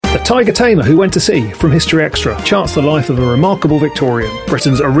The Tiger Tamer Who Went to Sea from History Extra charts the life of a remarkable Victorian,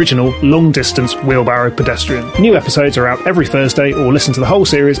 Britain's original long-distance wheelbarrow pedestrian. New episodes are out every Thursday, or listen to the whole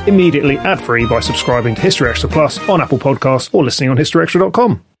series immediately ad-free by subscribing to History Extra Plus on Apple Podcasts or listening on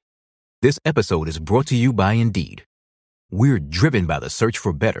historyextra.com. This episode is brought to you by Indeed. We're driven by the search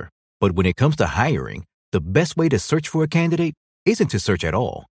for better, but when it comes to hiring, the best way to search for a candidate isn't to search at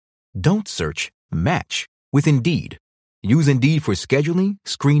all. Don't search, match with Indeed. Use Indeed for scheduling,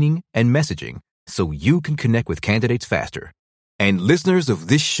 screening, and messaging so you can connect with candidates faster. And listeners of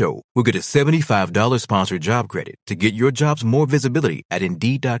this show will get a $75 sponsored job credit to get your jobs more visibility at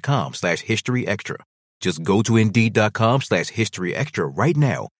Indeed.com/History Extra. Just go to Indeed.com/History Extra right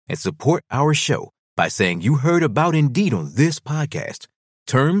now and support our show by saying you heard about Indeed on this podcast.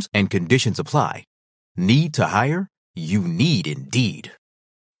 Terms and conditions apply. Need to hire? You need Indeed.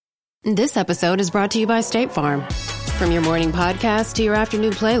 This episode is brought to you by State Farm. From your morning podcast to your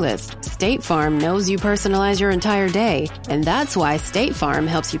afternoon playlist, State Farm knows you personalize your entire day, and that's why State Farm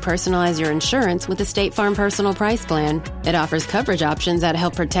helps you personalize your insurance with the State Farm Personal Price Plan. It offers coverage options that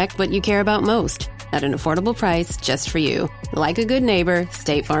help protect what you care about most at an affordable price just for you. Like a good neighbor,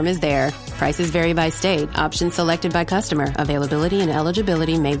 State Farm is there. Prices vary by state. Options selected by customer. Availability and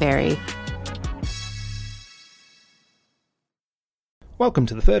eligibility may vary. Welcome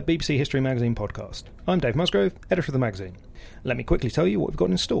to the third BBC History Magazine podcast. I'm Dave Musgrove, editor of the magazine. Let me quickly tell you what we've got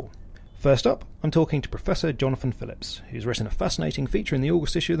in store. First up, I'm talking to Professor Jonathan Phillips, who's written a fascinating feature in the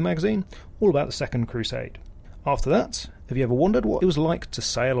August issue of the magazine, all about the Second Crusade. After that, have you ever wondered what it was like to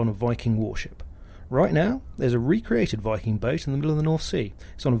sail on a Viking warship? Right now, there's a recreated Viking boat in the middle of the North Sea.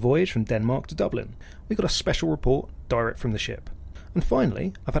 It's on a voyage from Denmark to Dublin. We've got a special report direct from the ship. And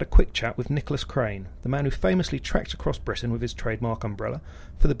finally, I've had a quick chat with Nicholas Crane, the man who famously trekked across Britain with his trademark umbrella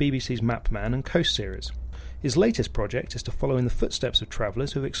for the BBC's Mapman and Coast series. His latest project is to follow in the footsteps of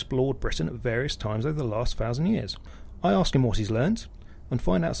travellers who have explored Britain at various times over the last 1,000 years. I ask him what he's learnt and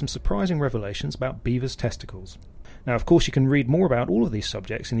find out some surprising revelations about beavers' testicles. Now, of course, you can read more about all of these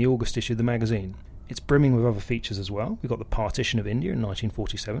subjects in the August issue of the magazine. It's brimming with other features as well. We've got the partition of India in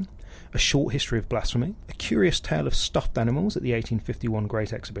 1947, a short history of blasphemy, a curious tale of stuffed animals at the 1851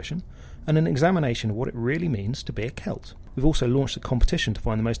 Great Exhibition, and an examination of what it really means to be a Celt. We've also launched a competition to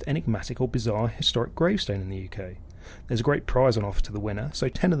find the most enigmatic or bizarre historic gravestone in the UK. There's a great prize on offer to the winner, so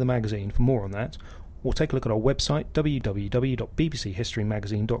tender the magazine for more on that, or take a look at our website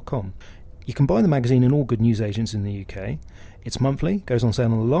www.bbchistorymagazine.com. You can buy the magazine in all good newsagents in the UK. It's monthly, goes on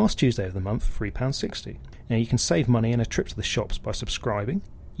sale on the last Tuesday of the month for £3.60. Now you can save money and a trip to the shops by subscribing.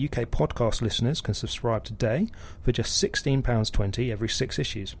 UK podcast listeners can subscribe today for just £16.20 every 6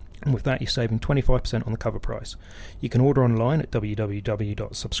 issues. And with that you're saving 25% on the cover price. You can order online at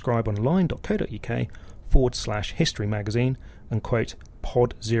www.subscribeonline.co.uk/history magazine and quote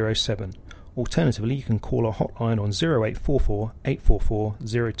POD07. Alternatively, you can call our hotline on 0844 844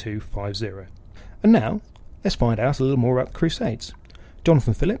 0250. And now, let's find out a little more about the Crusades.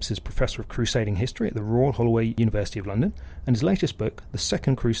 Jonathan Phillips is Professor of Crusading History at the Royal Holloway University of London, and his latest book, The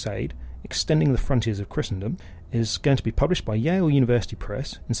Second Crusade, Extending the Frontiers of Christendom, is going to be published by Yale University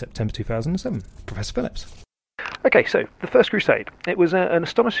Press in September 2007. Professor Phillips. Okay, so the First Crusade. It was an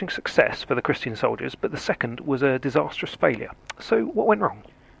astonishing success for the Christian soldiers, but the second was a disastrous failure. So what went wrong?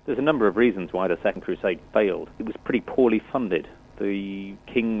 There's a number of reasons why the Second Crusade failed. It was pretty poorly funded. The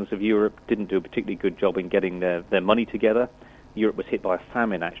kings of Europe didn't do a particularly good job in getting their money together. Europe was hit by a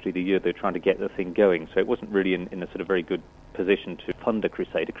famine, actually, the year they were trying to get the thing going, so it wasn't really in a sort of very good position to fund a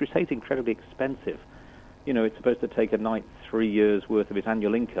crusade. A crusade's incredibly expensive. You know, it's supposed to take a knight 3 years' worth of his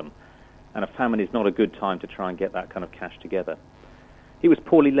annual income, and a famine is not a good time to try and get that kind of cash together. He was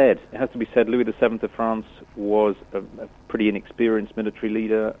poorly led. It has to be said, Louis VII of France was a pretty inexperienced military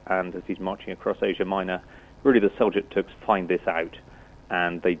leader, and as he's marching across Asia Minor, really the Seljuks find this out,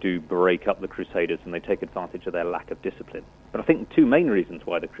 and they do break up the Crusaders, and they take advantage of their lack of discipline. But I think the two main reasons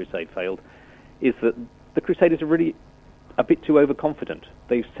why the Crusade failed is that the Crusaders are really a bit too overconfident.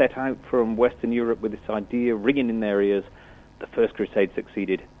 They've set out from Western Europe with this idea ringing in their ears, the First Crusade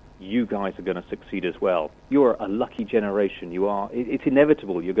succeeded, you guys are going to succeed as well. You're a lucky generation. You are. It's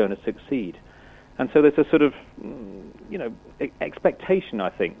inevitable you're going to succeed. And so there's a sort of, expectation,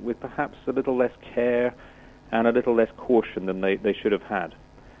 I think, with perhaps a little less care and a little less caution than they should have had.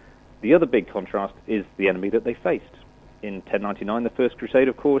 The other big contrast is the enemy that they faced. In 1099, the First Crusade,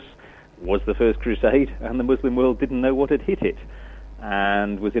 of course, was the First Crusade, and the Muslim world didn't know what had hit it,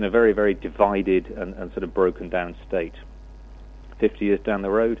 and was in a very, very divided and sort of broken down state. 50 years down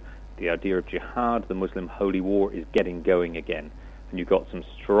the road, the idea of jihad, the Muslim holy war, is getting going again. And you've got some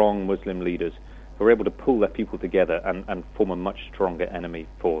strong Muslim leaders who were able to pull their people together and form a much stronger enemy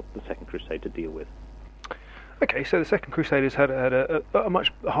for the Second Crusade to deal with. Okay, so the Second Crusaders had a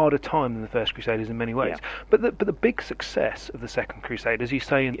much harder time than the First Crusaders in many ways. Yeah. But the big success of the Second Crusade, as you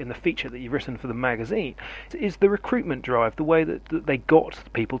say in the feature that you've written for the magazine, is the recruitment drive, the way that they got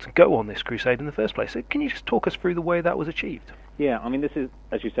people to go on this crusade in the first place. So can you just talk us through the way that was achieved? Yeah, I mean, this is,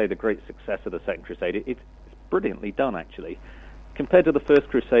 as you say, the great success of the Second Crusade. It's brilliantly done, actually. Compared to the First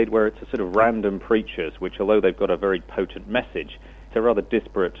Crusade, where it's a sort of random preachers, which, although they've got a very potent message, it's a rather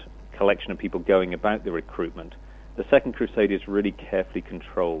disparate collection of people going about the recruitment. The Second Crusade is really carefully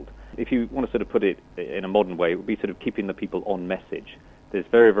controlled. If you want to sort of put it in a modern way, it would be sort of keeping the people on message. There's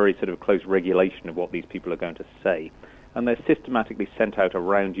very, very sort of close regulation of what these people are going to say, and they're systematically sent out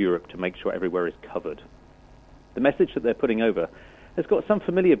around Europe to make sure everywhere is covered. The message that they're putting over has got some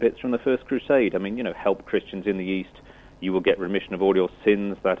familiar bits from the First Crusade. I mean, help Christians in the East, you will get remission of all your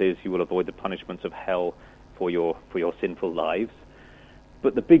sins, that is, you will avoid the punishments of hell for your sinful lives.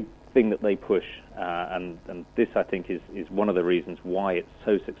 But the big thing that they push, and this I think is one of the reasons why it's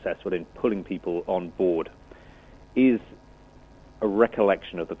so successful in pulling people on board, is a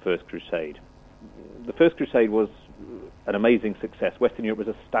recollection of the First Crusade. The First Crusade was an amazing success. Western Europe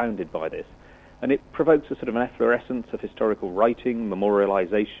was astounded by this, and it provokes a sort of an efflorescence of historical writing,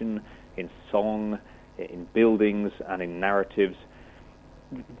 memorialization, in song, in buildings, and in narratives.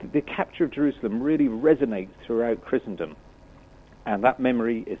 The capture of Jerusalem really resonates throughout Christendom. And that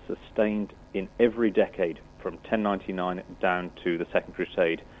memory is sustained in every decade from 1099 down to the Second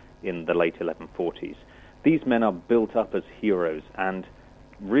Crusade in the late 1140s. These men are built up as heroes, and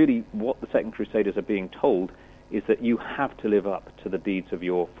really what the Second Crusaders are being told is that you have to live up to the deeds of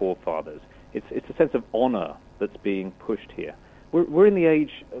your forefathers. It's a sense of honor that's being pushed here. We're in the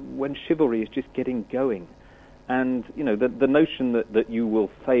age when chivalry is just getting going. And, the notion that you will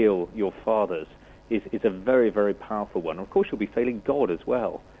fail your fathers is a very, very powerful one. Of course, you'll be failing God as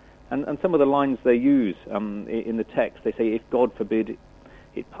well. And some of the lines they use in the text, they say, if God forbid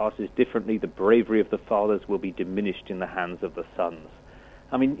it passes differently, the bravery of the fathers will be diminished in the hands of the sons.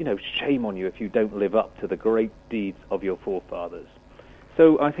 I mean, shame on you if you don't live up to the great deeds of your forefathers.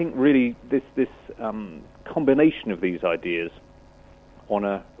 So I think really this combination of these ideas,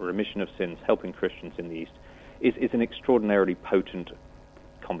 honor, remission of sins, helping Christians in the East, is an extraordinarily potent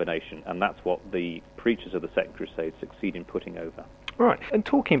combination, and that's what the preachers of the Second Crusade succeed in putting over. Right, and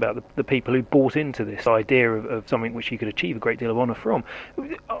talking about the people who bought into this idea of something which you could achieve a great deal of honour from,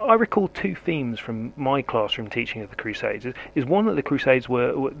 I recall two themes from my classroom teaching of the Crusades. Is one that the Crusaders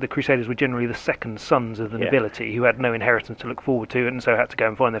were generally the second sons of the nobility who had no inheritance to look forward to and so had to go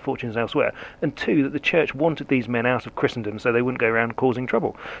and find their fortunes elsewhere, and two, that the church wanted these men out of Christendom so they wouldn't go around causing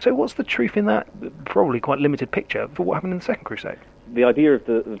trouble. So what's the truth in that probably quite limited picture for what happened in the Second Crusade? The idea of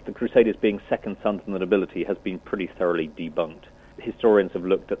the Crusaders being second sons of the nobility has been pretty thoroughly debunked. Historians have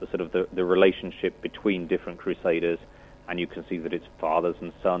looked at the sort of the relationship between different crusaders, and you can see that it's fathers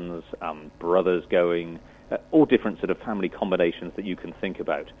and sons, brothers going, all different sort of family combinations that you can think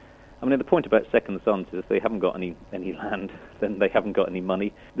about. I mean, the point about second sons is if they haven't got any land, then they haven't got any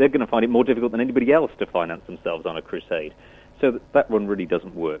money. They're going to find it more difficult than anybody else to finance themselves on a crusade. So that one really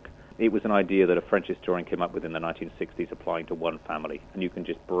doesn't work. It was an idea that a French historian came up with in the 1960s applying to one family, and you can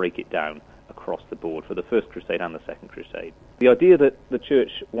just break it down across the board for the First Crusade and the Second Crusade. The idea that the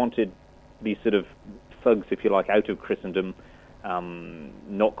Church wanted these sort of thugs, if you like, out of Christendom,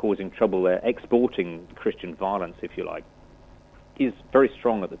 not causing trouble there, exporting Christian violence, if you like, is very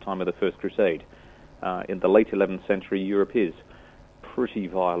strong at the time of the First Crusade. In the late 11th century, Europe is pretty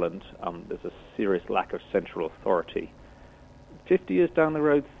violent. There's a serious lack of central authority. 50 years down the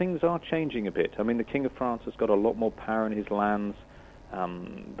road, things are changing a bit. I mean, the King of France has got a lot more power in his lands.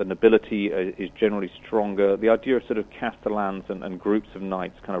 The nobility is generally stronger. The idea of sort of castellans and groups of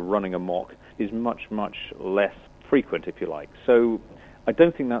knights kind of running amok is much, much less frequent, if you like. So I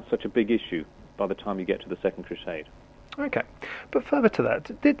don't think that's such a big issue by the time you get to the Second Crusade. Okay, but further to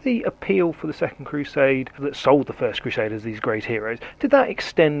that, did the appeal for the Second Crusade that sold the First Crusade as these great heroes, did that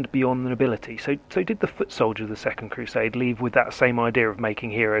extend beyond the nobility? So did the foot soldiers of the Second Crusade leave with that same idea of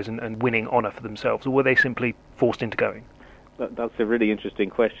making heroes and winning honour for themselves, or were they simply forced into going? That's a really interesting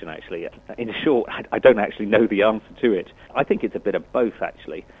question, actually. In short, I don't actually know the answer to it. I think it's a bit of both,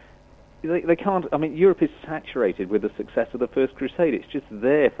 actually. They can't. I mean, Europe is saturated with the success of the First Crusade. It's just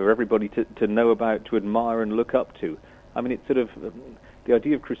there for everybody to know about, to admire and look up to. I mean, it's sort of the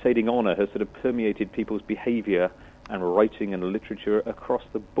idea of crusading honour has sort of permeated people's behaviour and writing and literature across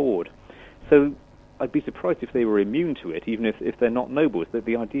the board. So I'd be surprised if they were immune to it, even if they're not nobles. That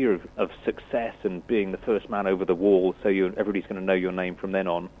the idea of success and being the first man over the wall, so everybody's going to know your name from then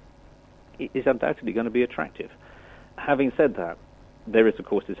on, it is undoubtedly going to be attractive. Having said that, there is, of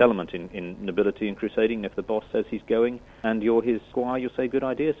course, this element in nobility and crusading. If the boss says he's going and you're his squire, you'll say, "Good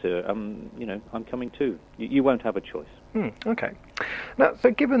idea, sir. I'm coming too." You won't have a choice. Okay. Now, so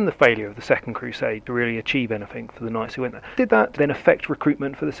given the failure of the Second Crusade to really achieve anything for the knights who went there, did that then affect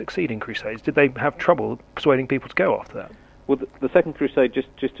recruitment for the succeeding crusades? Did they have trouble persuading people to go after that? Well, the Second Crusade,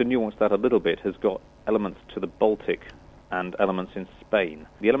 just to nuance that a little bit, has got elements to the Baltic and elements in Spain.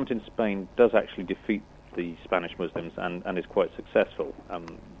 The element in Spain does actually defeat the Spanish Muslims and is quite successful.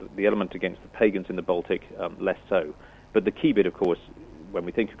 The element against the pagans in the Baltic, less so. But the key bit, of course, when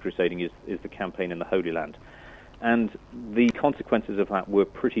we think of crusading is the campaign in the Holy Land. And the consequences of that were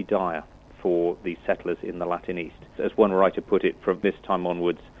pretty dire for the settlers in the Latin East. As one writer put it, from this time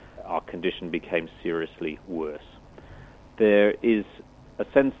onwards, our condition became seriously worse. There is a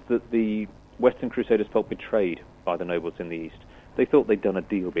sense that the Western Crusaders felt betrayed by the nobles in the East. They thought they'd done a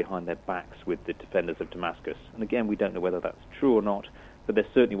deal behind their backs with the defenders of Damascus. And again, we don't know whether that's true or not, but there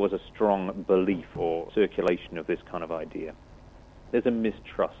certainly was a strong belief or circulation of this kind of idea. There's a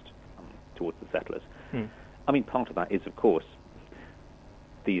mistrust towards the settlers. I mean, part of that is, of course,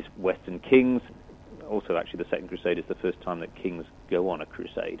 these Western kings. Also, actually, the Second Crusade is the first time that kings go on a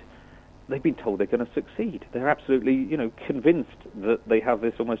crusade. They've been told they're going to succeed. They're absolutely, convinced that they have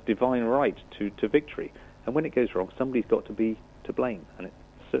this almost divine right to victory. And when it goes wrong, somebody's got to be to blame, and it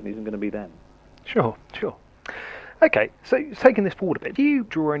certainly isn't going to be them. Sure. Okay, so taking this forward a bit, do you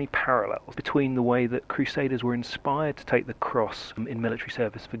draw any parallels between the way that Crusaders were inspired to take the cross in military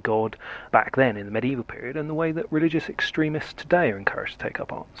service for God back then in the medieval period and the way that religious extremists today are encouraged to take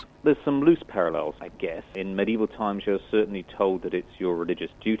up arms? There's some loose parallels, I guess. In medieval times, you're certainly told that it's your religious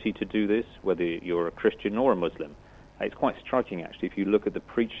duty to do this, whether you're a Christian or a Muslim. It's quite striking, actually, if you look at the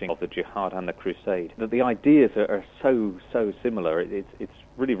preaching of the jihad and the crusade, that the ideas are so similar. It's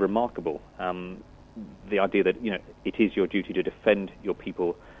really remarkable. The idea that, it is your duty to defend your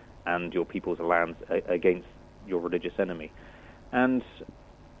people and your people's lands against your religious enemy. And,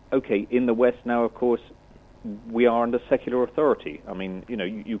 okay, in the West now, of course, we are under secular authority. I mean,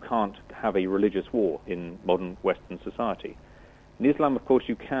 you can't have a religious war in modern Western society. In Islam, of course,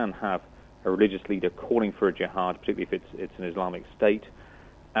 you can have a religious leader calling for a jihad, particularly if it's an Islamic state,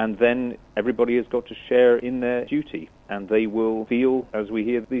 and then everybody has got to share in their duty, and they will feel, as we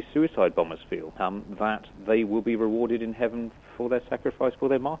hear these suicide bombers feel, that they will be rewarded in heaven for their sacrifice, for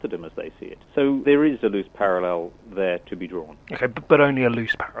their martyrdom, as they see it. So there is a loose parallel there to be drawn. Okay, but only a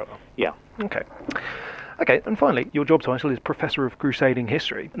loose parallel? Yeah. Okay, and finally, your job title is Professor of Crusading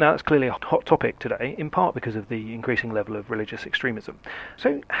History. Now, that's clearly a hot topic today, in part because of the increasing level of religious extremism.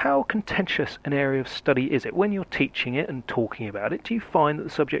 So, how contentious an area of study is it? When you're teaching it and talking about it, do you find that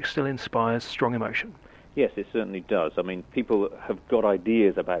the subject still inspires strong emotion? Yes, it certainly does. I mean, people have got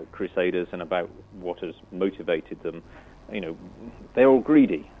ideas about Crusaders and about what has motivated them. They're all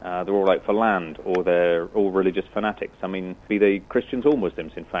greedy. They're all out for land, or they're all religious fanatics. I mean, be they Christians or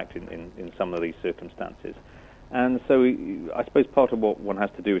Muslims, in fact, in some of these circumstances. And so I suppose part of what one has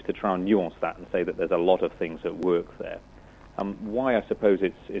to do is to try and nuance that and say that there's a lot of things at work there. Why I suppose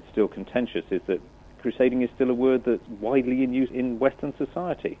it's still contentious is that crusading is still a word that's widely in use in Western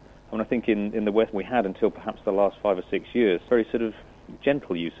society. I mean, I think in the West we had, until perhaps the last 5 or 6 years, very sort of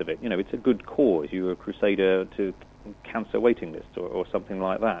gentle use of it. It's a good cause. You're a crusader to cancer waiting list or something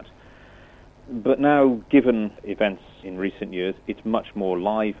like that. But now, given events in recent years, it's much more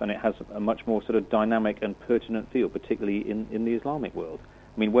live, and it has a much more sort of dynamic and pertinent feel, particularly in the Islamic world.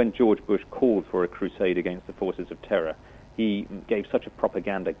 I mean, when George Bush called for a crusade against the forces of terror, he gave such a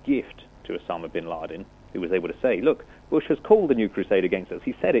propaganda gift to Osama bin Laden, who was able to say, look, Bush has called a new crusade against us.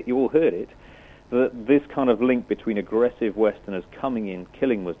 He said it, you all heard it. That this kind of link between aggressive Westerners coming in,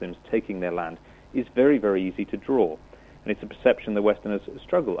 killing Muslims, taking their land, is very, very easy to draw. And it's a perception the Westerners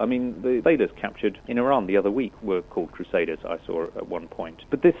struggle. I mean, the invaders captured in Iran the other week were called Crusaders, I saw at one point.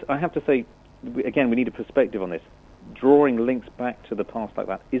 But this, I have to say, again, we need a perspective on this. Drawing links back to the past like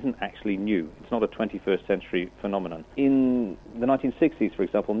that isn't actually new. It's not a 21st century phenomenon. In the 1960s, for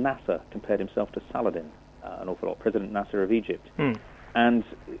example, Nasser compared himself to Saladin, an awful lot, President Nasser of Egypt. And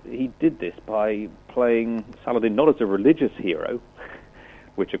he did this by playing Saladin not as a religious hero,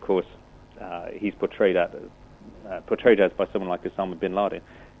 which, of course, he's portrayed as by someone like Osama bin Laden,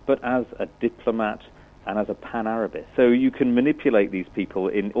 but as a diplomat and as a pan-Arabist. So you can manipulate these people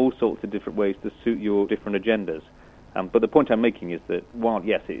in all sorts of different ways to suit your different agendas. But the point I'm making is that while,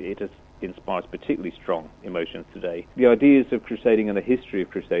 yes, it inspires particularly strong emotions today, the ideas of crusading and the history of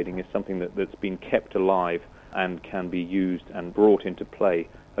crusading is something that's been kept alive and can be used and brought into play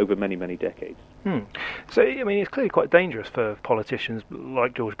over many, many decades. So, I mean, it's clearly quite dangerous for politicians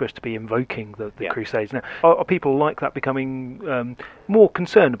like George Bush to be invoking the Crusades. Now, are people like that becoming more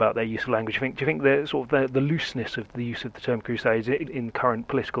concerned about their use of language? Do you think the looseness of the use of the term Crusades in current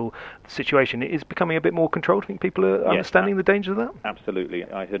political situation is becoming a bit more controlled? Do you think people are understanding the danger of that? Absolutely.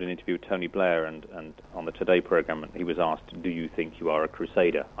 I heard an interview with Tony Blair and on the Today programme, and he was asked, "Do you think you are a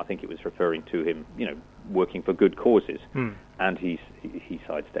crusader?" I think it was referring to him, working for good causes. And he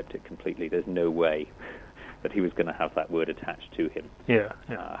sidestepped it completely. There's no way that he was going to have that word attached to him.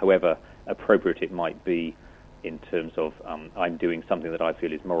 However appropriate it might be in terms of I'm doing something that I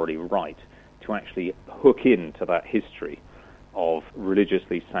feel is morally right, to actually hook into that history of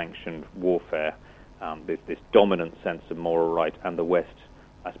religiously sanctioned warfare, this dominant sense of moral right, and the West,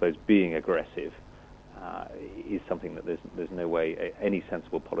 I suppose, being aggressive, is something that there's no way any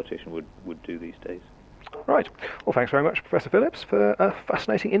sensible politician would do these days. Right. Well, thanks very much, Professor Phillips, for a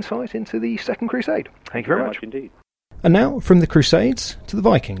fascinating insight into the Second Crusade. Thank you very much indeed. And now, from the Crusades to the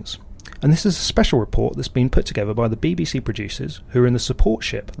Vikings. And this is a special report that's been put together by the BBC producers, who are in the support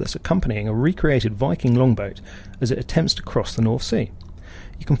ship that's accompanying a recreated Viking longboat as it attempts to cross the North Sea.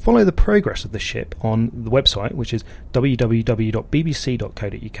 You can follow the progress of the ship on the website, which is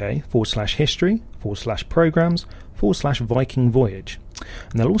www.bbc.co.uk/history/programmes/Viking Voyage.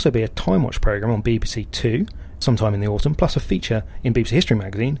 And there'll also be a Time Watch programme on BBC Two sometime in the autumn, plus a feature in BBC History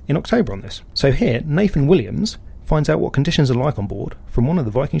magazine in October on this. So here, Nathan Williams finds out what conditions are like on board from one of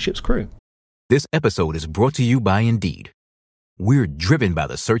the Viking ship's crew. This episode is brought to you by Indeed. We're driven by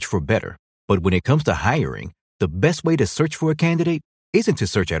the search for better, but when it comes to hiring, the best way to search for a candidate isn't to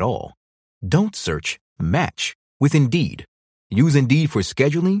search at all. Don't search, match with Indeed. Use Indeed for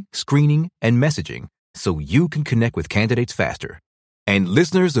scheduling, screening, and messaging so you can connect with candidates faster. And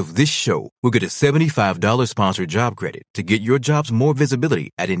listeners of this show will get a $75 sponsored job credit to get your jobs more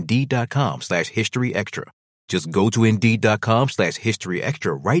visibility at Indeed.com/HistoryExtra. Just go to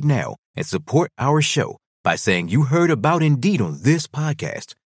Indeed.com/HistoryExtra right now and support our show by saying you heard about Indeed on this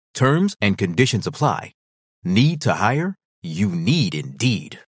podcast. Terms and conditions apply. Need to hire? You need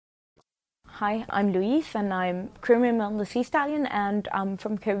Indeed. Hi, I'm Louise, and I'm crew member on the Sea Stallion, and I'm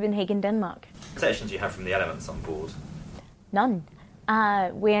from Copenhagen, Denmark. What protections do you have from the elements on board? None.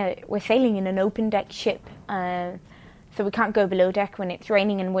 We're sailing in an open deck ship, so we can't go below deck when it's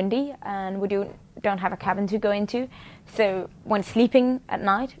raining and windy, and we don't have a cabin to go into. So when sleeping at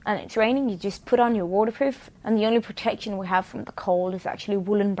night and it's raining, you just put on your waterproof, and the only protection we have from the cold is actually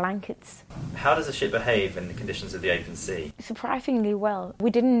woolen blankets. How does the ship behave in the conditions of the open sea? Surprisingly well. We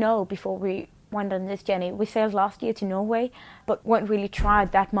didn't know before we went on this journey. We sailed last year to Norway, but weren't really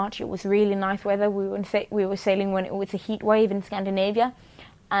tried that much. It was really nice weather. We were sailing when it was a heat wave in Scandinavia,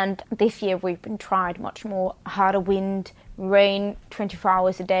 and this year we've been tried much more. Harder wind, rain 24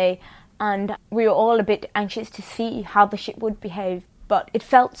 hours a day, and we were all a bit anxious to see how the ship would behave. But it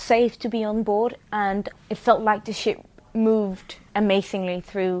felt safe to be on board, and it felt like the ship moved amazingly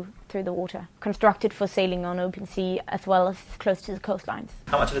through the water, constructed for sailing on open sea as well as close to the coastlines.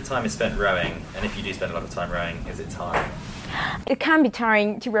 How much of the time is spent rowing, and if you do spend a lot of time rowing, is it tiring? It can be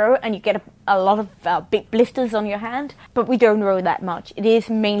tiring to row, and you get a lot of big blisters on your hand, but we don't row that much. It is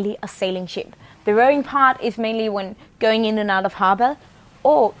mainly a sailing ship. The rowing part is mainly when going in and out of harbour,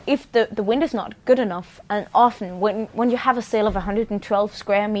 or if the wind is not good enough, and often when you have a sail of 112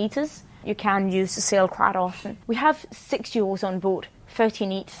 square metres, you can use the sail quite often. We have 6 oars on board,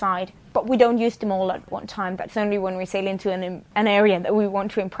 13 each side, but we don't use them all at one time. That's only when we sail into an area that we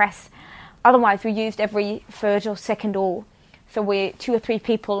want to impress. Otherwise, we used every third or second oar. So we're 2 or 3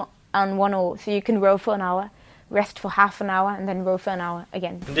 people on one oar, so you can row for an hour, rest for half an hour, and then row for an hour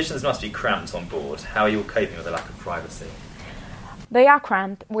again. Conditions must be cramped on board. How are you all coping with the lack of privacy? They are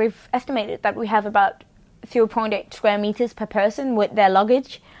cramped. We've estimated that we have about 0.8 square metres per person with their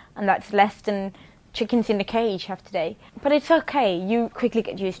luggage, and that's less than chickens in a cage have today. But it's okay, you quickly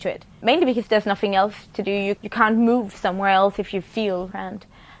get used to it. Mainly because there's nothing else to do. You can't move somewhere else if you feel cramped.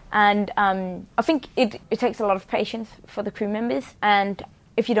 And I think it takes a lot of patience for the crew members, and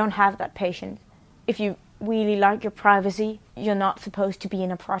if you don't have that patience, if you really like your privacy, you're not supposed to be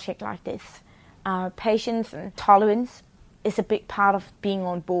in a project like this. Patience and tolerance is a big part of being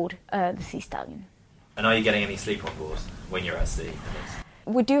on board the Sea Stallion. And are you getting any sleep on board when you're at sea?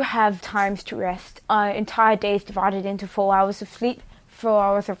 We do have times to rest. Our entire day is divided into 4 hours of sleep, 4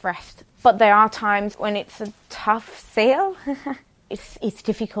 hours of rest. But there are times when it's a tough sail. It's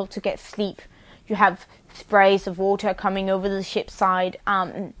difficult to get sleep. You have sprays of water coming over the ship's side.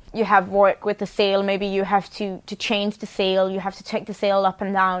 You have work with the sail. Maybe you have to change the sail. You have to take the sail up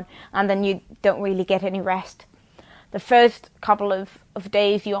and down, and then you don't really get any rest. The first couple of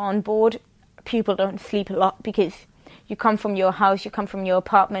days you're on board people don't sleep a lot because you come from your house, you come from your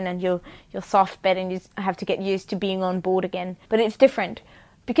apartment and your soft bed, and you have to get used to being on board again. But it's different.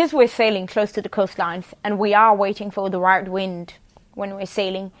 Because we're sailing close to the coastlines and we are waiting for the right wind when we're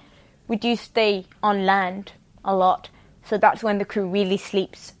sailing, we do stay on land a lot. So that's when the crew really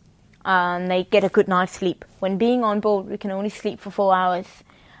sleeps and they get a good night's sleep. When being on board, we can only sleep for 4 hours.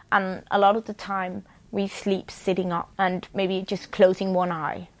 And a lot of the time, we sleep sitting up and maybe just closing one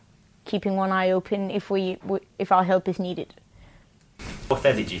eye, keeping one eye open if our help is needed. How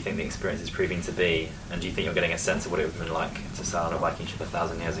authentic do you think the experience is proving to be, and do you think you're getting a sense of what it would have been like to sail on a Viking ship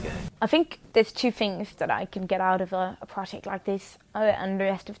 1,000 years ago? I think there's two things that I can get out of a project like this, and the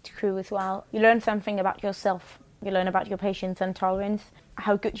rest of the crew as well. You learn something about yourself. You learn about your patience and tolerance,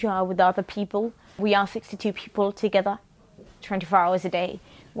 how good you are with other people. We are 62 people together, 24 hours a day.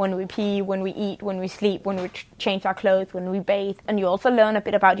 When we pee, when we eat, when we sleep, when we change our clothes, when we bathe. And you also learn a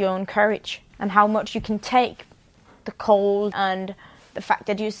bit about your own courage and how much you can take the cold and the fact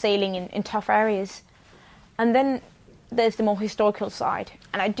that you're sailing in tough areas. And then there's the more historical side.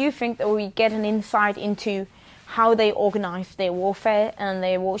 And I do think that we get an insight into how they organized their warfare and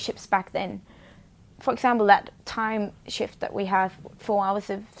their warships back then. For example, that time shift that we have, 4 hours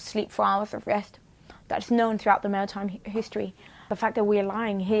of sleep, 4 hours of rest, that's known throughout the maritime history. The fact that we're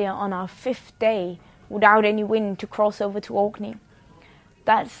lying here on our 5th day without any wind to cross over to Orkney,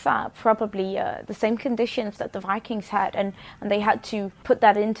 that's probably the same conditions that the Vikings had, and they had to put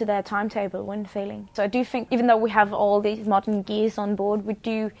that into their timetable when sailing. So I do think, even though we have all these modern gears on board, we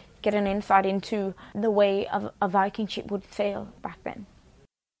do get an insight into the way a Viking ship would sail back then.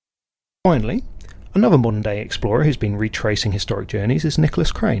 Finally, another modern-day explorer who's been retracing historic journeys is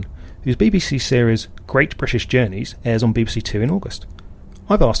Nicholas Crane, whose BBC series Great British Journeys airs on BBC Two in August.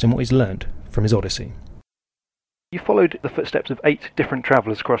 I've asked him what he's learned from his Odyssey. You followed the footsteps of 8 different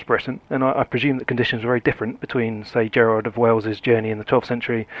travellers across Britain, and I presume that conditions were very different between, say, Gerard of Wales's journey in the 12th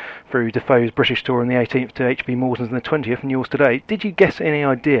century through Defoe's British tour in the 18th to H.B. Morton's in the 20th and yours today. Did you guess any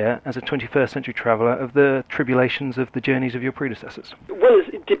idea, as a 21st century traveller, of the tribulations of the journeys of your predecessors? Well,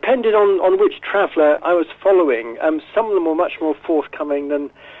 it depended on which traveller I was following. Some of them were much more forthcoming than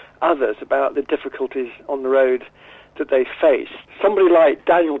others about the difficulties on the road that they faced. Somebody like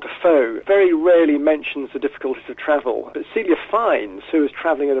Daniel Defoe very rarely mentions the difficulties of travel, but Celia Fiennes, who was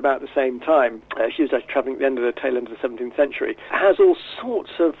travelling at about the same time, she was actually travelling at the end of the tail end of the 17th century, has all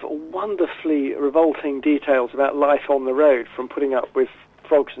sorts of wonderfully revolting details about life on the road, from putting up with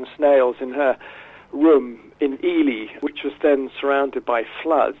frogs and snails in her room in Ely, which was then surrounded by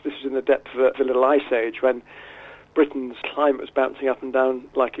floods. This was in the depth of the Little Ice Age, when Britain's climate was bouncing up and down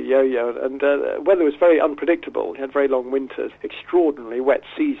like a yo-yo, and weather was very unpredictable. You had very long winters, extraordinarily wet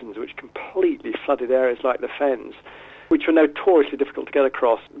seasons, which completely flooded areas like the Fens, which were notoriously difficult to get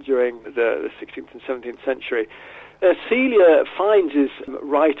across during the 16th and 17th century. Celia Fiennes'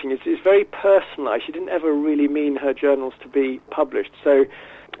 writing is very personalised. She didn't ever really mean her journals to be published, so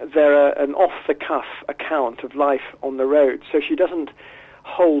they're an off-the-cuff account of life on the road. So she doesn't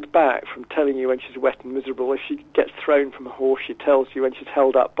hold back from telling you when she's wet and miserable. If she gets thrown from a horse, she tells you. When she's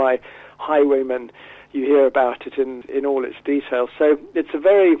held up by highwaymen, you hear about it in all its details. So it's a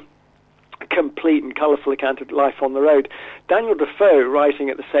very complete and colourful account of life on the road. Daniel Defoe,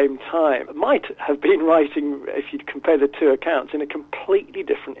 writing at the same time, might have been writing, if you compare the two accounts, in a completely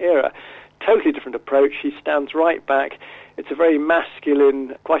different era. Totally different approach. He stands right back. It's a very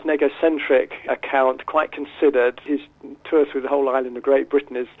masculine, quite an egocentric account, quite considered. His tour through the whole island of Great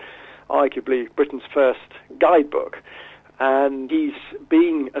Britain is arguably Britain's first guidebook. And he's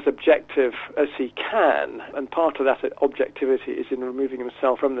being as objective as he can, and part of that objectivity is in removing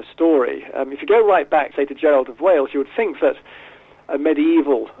himself from the story. If you go right back, say, to Gerald of Wales, you would think that a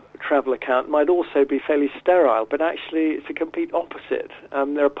medieval travel account might also be fairly sterile, but actually it's a complete opposite.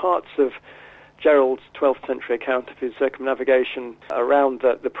 There are parts of Gerald's 12th century account of his circumnavigation around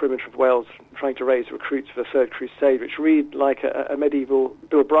the perimeter of Wales, trying to raise recruits for the Third Crusade, which read like a medieval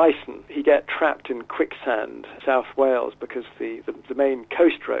Bill Bryson. He get trapped in quicksand, South Wales, because the main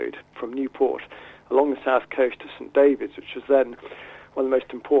coast road from Newport along the south coast to St David's, which was then one of the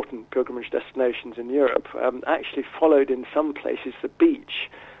most important pilgrimage destinations in Europe, actually followed in some places the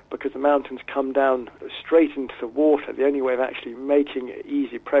beach, because the mountains come down straight into the water. The only way of actually making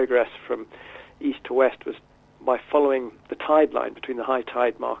easy progress from east to west was by following the tide line between the high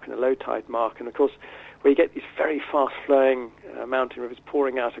tide mark and the low tide mark. And of course, where you get these very fast-flowing mountain rivers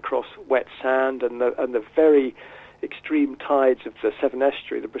pouring out across wet sand and the very extreme tides of the Severn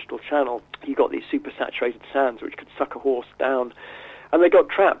Estuary, the Bristol Channel, you got these super-saturated sands which could suck a horse down. And they got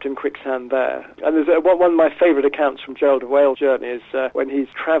trapped in quicksand there. And there's one of my favourite accounts from Gerald of Wales' journey is when he's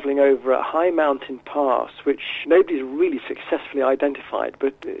travelling over a high mountain pass, which nobody's really successfully identified,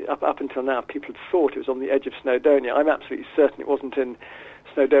 but up until now people had thought it was on the edge of Snowdonia. I'm absolutely certain it wasn't in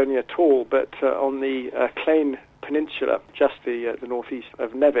Snowdonia at all, but on the Clain Peninsula, just the northeast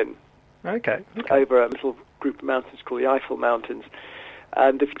of Nevin. Okay. Over a little group of mountains called the Eifel Mountains.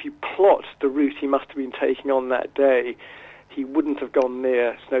 And if you plot the route he must have been taking on that day, he wouldn't have gone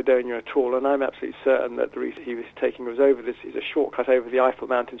near Snowdonia at all, and I'm absolutely certain that the route he was taking was over this. Is a shortcut over the Eifel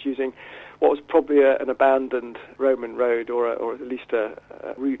Mountains using what was probably an abandoned Roman road, or at least a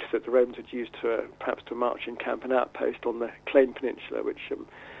route that the Romans had used to perhaps to a marching camp and outpost on the Clain Peninsula, which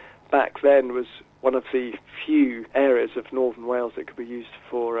back then was one of the few areas of northern Wales that could be used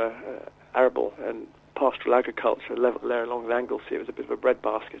for arable and pastoral agriculture there along the Anglesey. It was a bit of a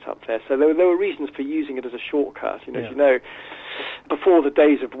breadbasket up there. So there were reasons for using it as a shortcut. As you know, before the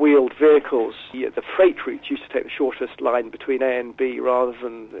days of wheeled vehicles, the freight route used to take the shortest line between A and B rather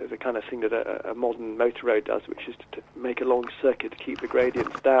than the kind of thing that a modern motor road does, which is to make a long circuit to keep the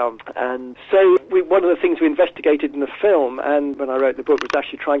gradients down. And so one of the things we investigated in the film, and when I wrote the book, was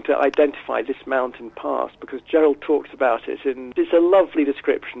actually trying to identify this mountain pass, because Gerald talks about it, and it's a lovely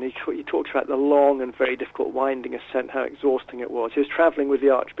description. He talks about the long and very difficult winding ascent, how exhausting it was. He was travelling with the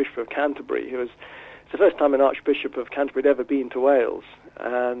Archbishop of Canterbury, who was the first time an Archbishop of Canterbury had ever been to Wales,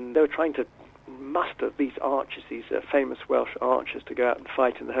 and they were trying to muster these archers, these famous Welsh archers, to go out and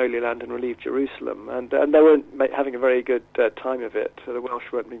fight in the Holy Land and relieve Jerusalem, and they weren't having a very good time of it. So the Welsh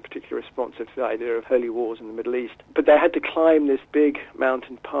weren't being particularly responsive to the idea of holy wars in the Middle East. But they had to climb this big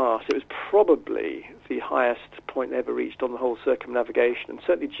mountain pass. It was probably the highest point they ever reached on the whole circumnavigation, and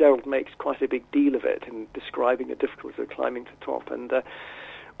certainly Gerald makes quite a big deal of it in describing the difficulties of climbing to the top. And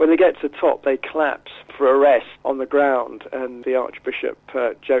when they get to the top, they collapse for a rest on the ground, and the Archbishop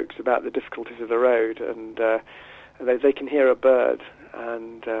jokes about the difficulties of the road, and they can hear a bird,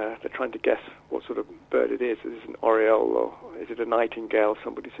 and they're trying to guess what sort of bird it is. Is it an oriole, or is it a nightingale,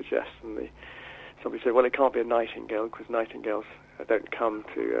 somebody suggests, and somebody said, well, it can't be a nightingale, because nightingales don't come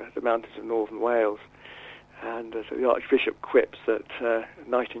to the mountains of northern Wales. And so the Archbishop quips that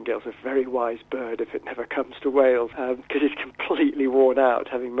nightingale's a very wise bird if it never comes to Wales, because it's completely worn out,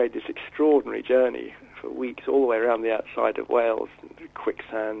 having made this extraordinary journey for weeks all the way around the outside of Wales, and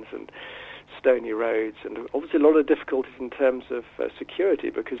quicksands and stony roads, and obviously a lot of difficulties in terms of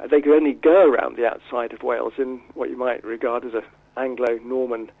security, because they could only go around the outside of Wales in what you might regard as an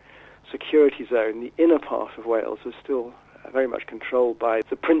Anglo-Norman security zone. The inner part of Wales was still very much controlled by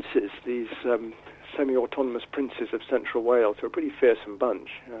the princes, these semi-autonomous princes of central Wales, who are a pretty fearsome bunch.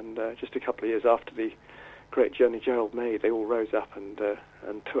 And just a couple of years after the great journey Gerald made, they all rose up and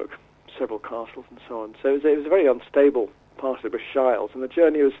took several castles and so on. So it was a very unstable part of the British Isles, and the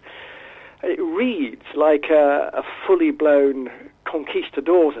journey it reads like a fully blown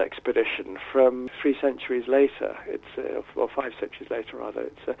conquistadors expedition from 3 centuries later. Or 5 centuries later rather.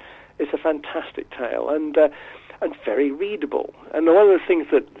 It's a fantastic tale, and very readable. And one of the things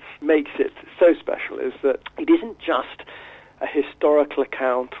that makes it so special is that it isn't just a historical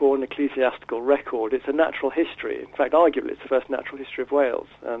account or an ecclesiastical record. It's a natural history. In fact, arguably, it's the first natural history of Wales.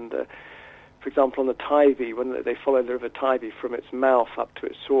 And for example, on the Teivi, when they follow the River Teivi from its mouth up to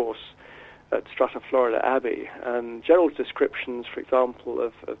its source at Strata Florida Abbey, and Gerald's descriptions, for example,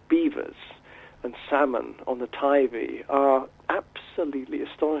 of beavers and salmon on the Teivi are absolutely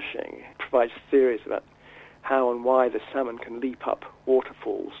astonishing. It provides theories about how and why the salmon can leap up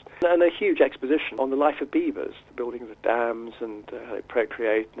waterfalls. And a huge exposition on the life of beavers, the building of the dams and how they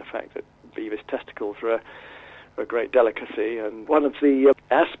procreate, and the fact that beavers' testicles are a great delicacy. And one of the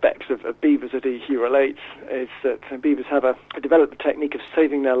aspects of beavers that he relates is that beavers have developed a technique of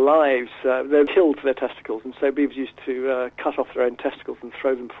saving their lives. They're killed for their testicles, and so beavers used to cut off their own testicles and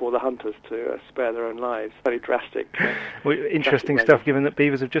throw them before the hunters to spare their own lives. Very drastic. Well, interesting stuff, given that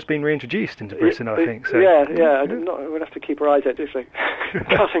beavers have just been reintroduced into Britain, I think. So. Yeah. We'll have to keep our eyes out, just like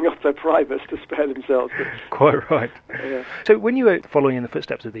cutting off their privates to spare themselves. But, quite right. Yeah. So when you were following in the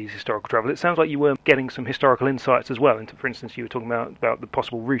footsteps of these historical travellers, it sounds like you were getting some historical insights as well. For instance, you were talking about the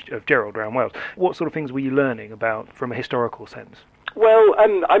possible route of Gerald around Wales. What sort of things were you learning about from a historical sense? Well,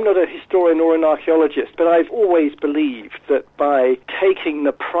 I'm not a historian or an archaeologist, but I've always believed that by taking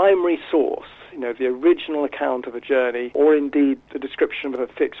the primary source, the original account of a journey, or indeed the description of a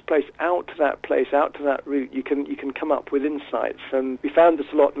fixed place, out to that route, you can come up with insights. And we found this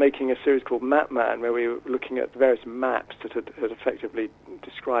a lot making a series called Mapman, where we were looking at various maps that had effectively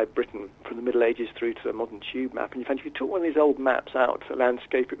described Britain from the Middle Ages through to the modern tube map. And you found if you took one of these old maps out, the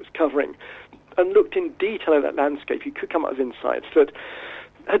landscape it was covering and looked in detail at that landscape, you could come up with insights that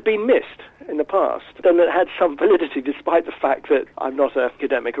had been missed in the past, and that had some validity despite the fact that I'm not an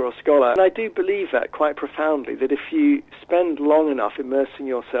academic or a scholar. And I do believe that quite profoundly, that if you spend long enough immersing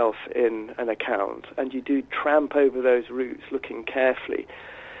yourself in an account and you do tramp over those routes looking carefully,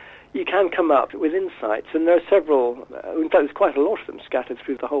 you can come up with insights, and there are several, in fact there's quite a lot of them scattered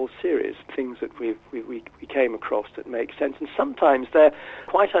through the whole series, things that we came across that make sense, and sometimes they're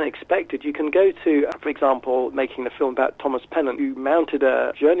quite unexpected. You can go to, for example, making a film about Thomas Pennant, who mounted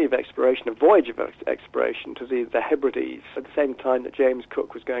a journey of exploration, a voyage of exploration to the Hebrides at the same time that James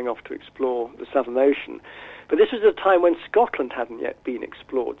Cook was going off to explore the Southern Ocean. But this was a time when Scotland hadn't yet been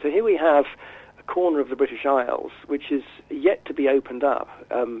explored. So here we have a corner of the British Isles which is yet to be opened up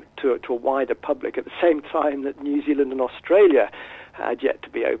to a wider public at the same time that New Zealand and Australia had yet to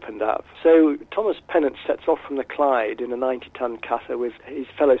be opened up. So Thomas Pennant sets off from the Clyde in a 90-ton cutter with his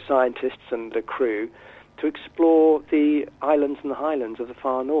fellow scientists and the crew to explore the islands and the highlands of the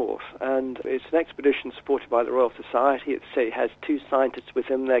far north. And it's an expedition supported by the Royal Society. It has 2 scientists with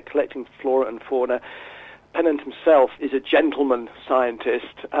him. They're collecting flora and fauna. Pennant himself is a gentleman scientist,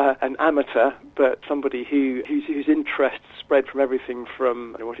 an amateur, but somebody whose interests spread from everything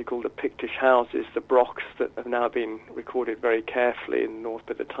from what he called the Pictish houses, the brocks that have now been recorded very carefully in the north,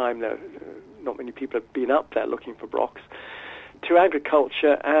 but at the time not many people had been up there looking for brocks, to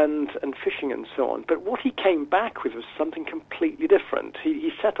agriculture and fishing and so on. But what he came back with was something completely different.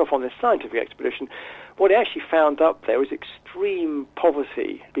 He set off on this scientific expedition. What he actually found up there was extreme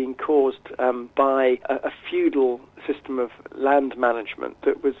poverty being caused by a feudal system of land management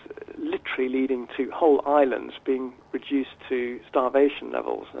that was literally leading to whole islands being reduced to starvation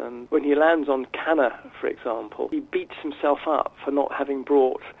levels. And when he lands on Canna, for example, he beats himself up for not having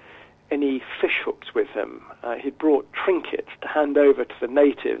brought any fish hooks with him. He'd brought trinkets to hand over to the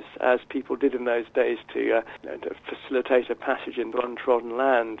natives, as people did in those days to facilitate a passage into untrodden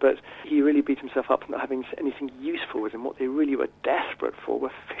land. But he really beat himself up for not having anything useful with him. What they really were desperate for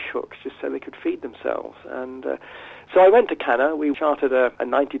were fish hooks, just so they could feed themselves. And so I went to Canna. We chartered a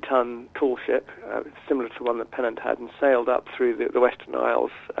 90-ton tall ship, similar to the one that Pennant had, and sailed up through the Western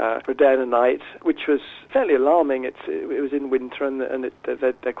Isles for a day and a night, which was fairly alarming. It was in winter, and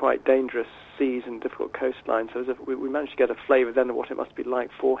they're quite dangerous seas and difficult coastlines. So we managed to get a flavour then of what it must be like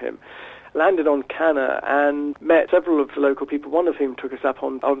for him. Landed on Canna and met several of the local people, one of whom took us up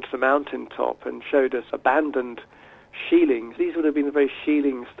onto the mountain top and showed us abandoned sheelings. These would have been the very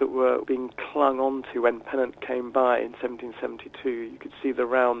sheelings that were being clung onto when Pennant came by in 1772. You could see the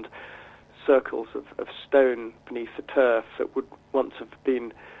round circles of stone beneath the turf that would once have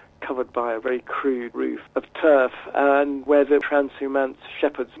been covered by a very crude roof of turf, and where the transhumance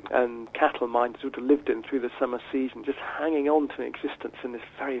shepherds and cattle minders would have lived in through the summer season, just hanging on to an existence in this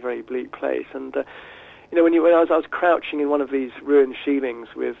very, very bleak place. And when I was crouching in one of these ruined sheelings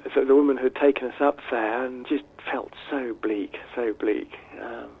with the woman who had taken us up there, and just felt so bleak,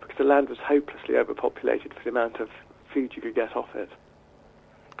 because the land was hopelessly overpopulated for the amount of food you could get off it.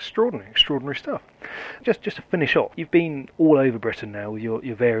 Extraordinary stuff. Just to finish off, you've been all over Britain now with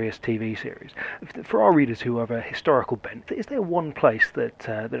your various TV series. For our readers who have a historical bent, is there one place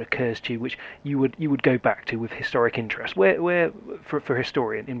that occurs to you which you would go back to with historic interest? Where for a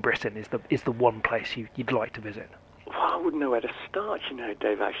historian in Britain is the one place you'd like to visit? Well, I wouldn't know where to start,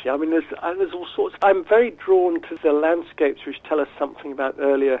 Dave, actually. I mean, there's all sorts. I'm very drawn to the landscapes which tell us something about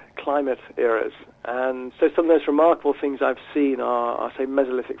earlier climate eras. And so some of those remarkable things I've seen are say,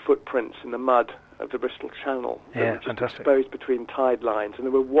 Mesolithic footprints in the mud of the Bristol Channel. Yeah, just fantastic. Exposed between tide lines, and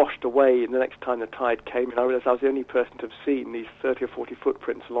they were washed away the next time the tide came. And I realised I was the only person to have seen these 30 or 40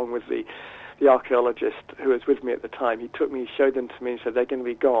 footprints, along with the archaeologist who was with me at the time. He showed them to me and said they're going to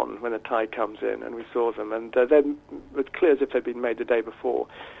be gone when the tide comes in, and we saw them, and they're as clear as if they'd been made the day before.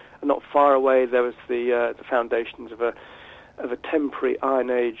 And not far away there was the foundations of a temporary Iron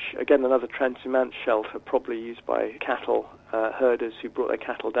Age, again another transhumance shelter, probably used by cattle herders who brought their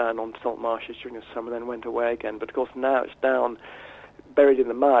cattle down on salt marshes during the summer, then went away again. But of course now it's down, buried in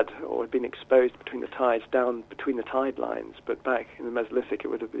the mud, or had been exposed between the tides, down between the tide lines. But back in the Mesolithic, it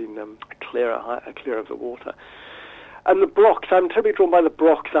would have been clear of the water. And the brocks, I'm terribly drawn by the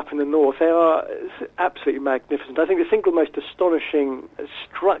brocks up in the north. They are absolutely magnificent. I think the single most astonishing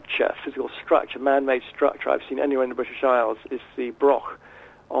physical structure, man-made structure I've seen anywhere in the British Isles is the broch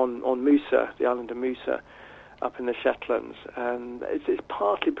on Moosa, the island of Moosa, up in the Shetlands. And it's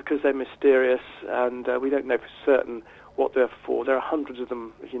partly because they're mysterious, and we don't know for certain what they're for. There are hundreds of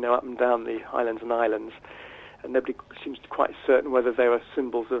them, up and down the highlands and islands, and nobody seems quite certain whether they were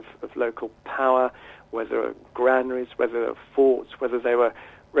symbols of local power, whether they were granaries, whether they were forts, whether they were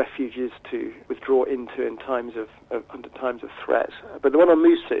refuges to withdraw into in under times of threat. But the one on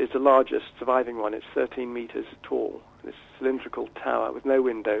Musa is the largest surviving one. It's 13 meters tall. This cylindrical tower with no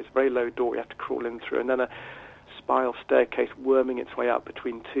windows, very low door you have to crawl in through, and then a spiral staircase worming its way up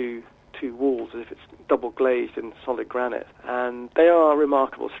between two walls as if it's double glazed in solid granite. And they are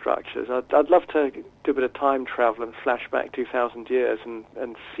remarkable structures. I'd love to do a bit of time travel and flash back 2,000 years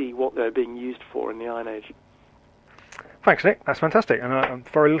and see what they're being used for in the Iron Age. Thanks, Nick. That's fantastic. And I'm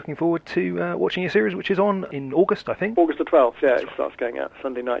thoroughly looking forward to watching your series, which is on in August, I think. August the 12th, yeah. It starts going out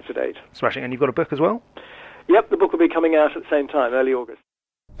Sunday nights at 8. Smashing. And you've got a book as well? Yep, the book will be coming out at the same time, early August.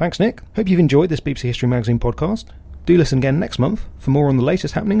 Thanks, Nick. Hope you've enjoyed this BBC History Magazine podcast. Do listen again next month for more on the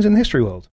latest happenings in the history world.